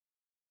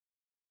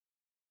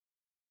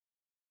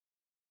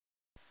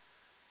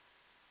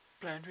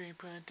Plant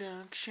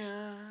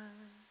reproduction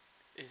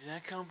is a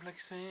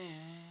complex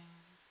thing,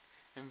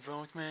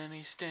 involves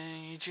many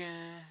stages,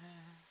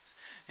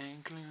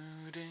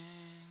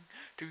 including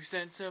 2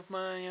 sets of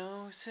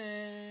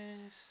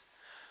meiosis,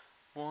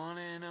 one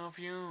in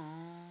ovule,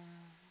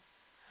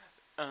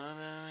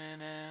 other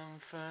in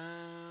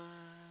anther,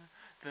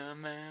 the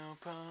male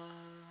part,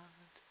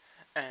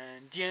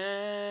 and yes,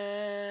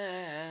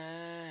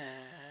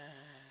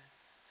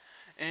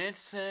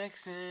 it's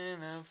sex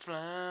in a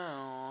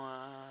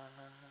flower.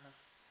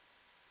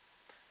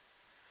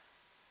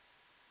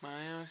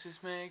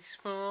 Meiosis makes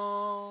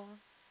spores,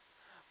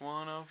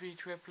 one of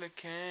each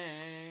replicates.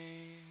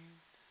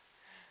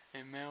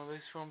 In male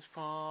this forms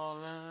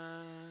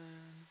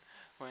pollen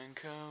when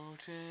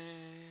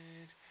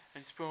coated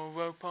and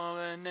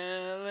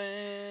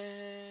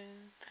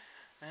sporopollenellin,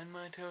 and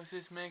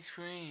mitosis makes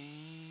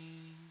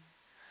free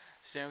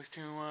cells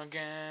to our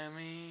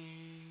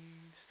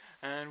gametes,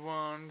 and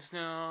one's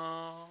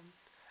not,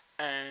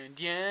 and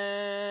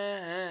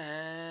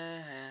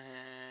yes,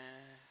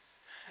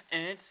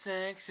 it's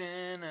sex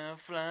in a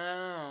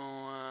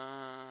flower.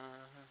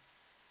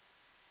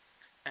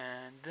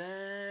 And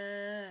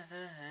then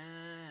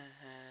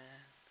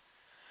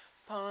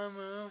pollen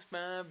moves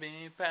by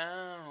bee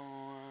power.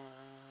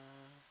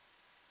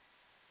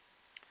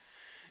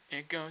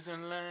 It goes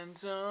and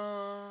lands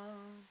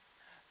on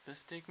the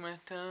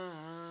stigmata,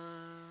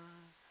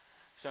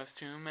 starts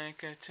to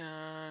make a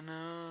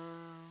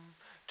tunnel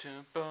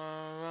to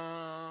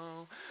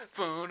burrow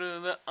through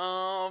to the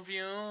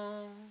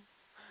ovule,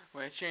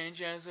 where change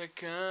has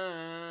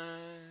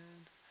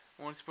occurred.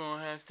 One spore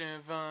has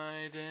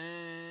divided,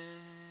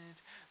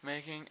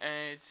 making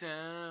 8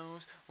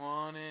 cells.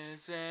 One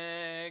is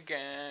egg,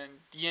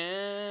 and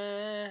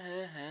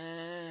yes,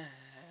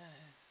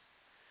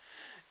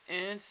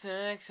 it's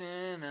sex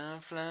in a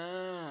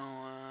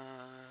flower.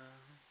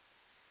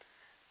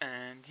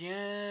 And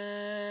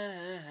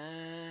yes,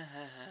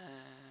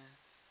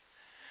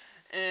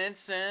 it's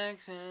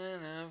sex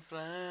in a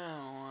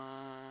flower.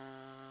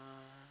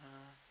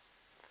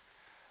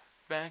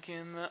 Back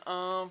in the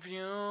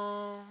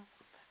ovule,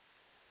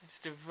 it's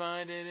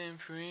divided in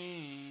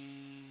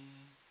 3.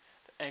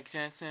 The eggs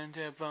at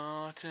center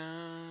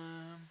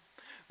bottom,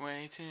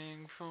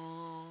 waiting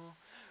for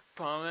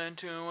pollen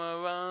to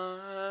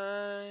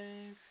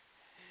arrive.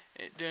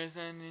 It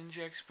doesn't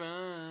inject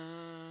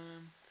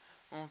sperm,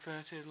 one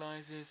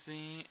fertilizes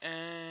the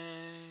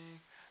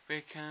egg,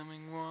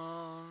 becoming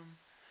one.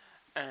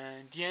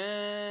 And yes,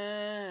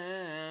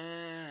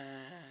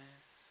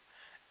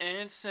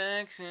 it's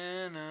sex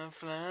in a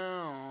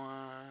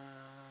flower.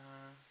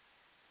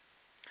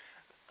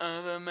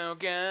 Other male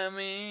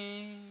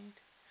gamete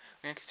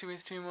reacts to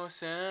its 2 more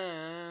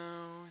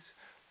cells,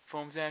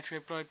 forms a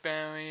triploid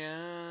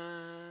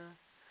barrier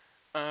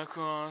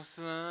across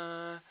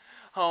the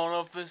whole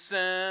of the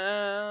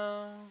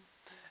cell.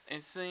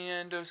 It's the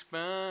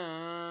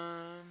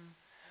endosperm.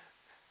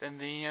 Then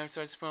the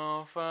outside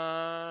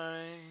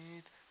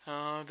sporophyte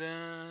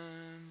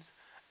hardens,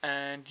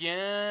 and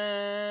yes,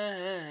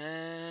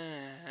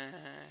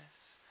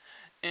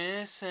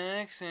 it's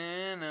sex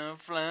in a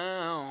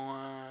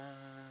flower.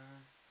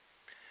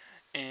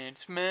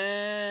 It's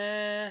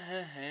made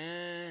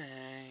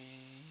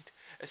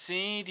a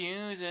seed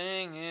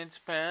using its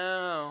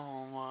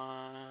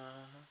power,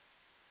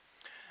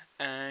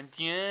 and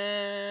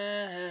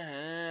yes,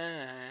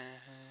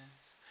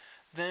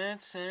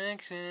 that's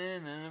sex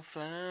in a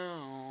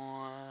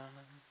flower.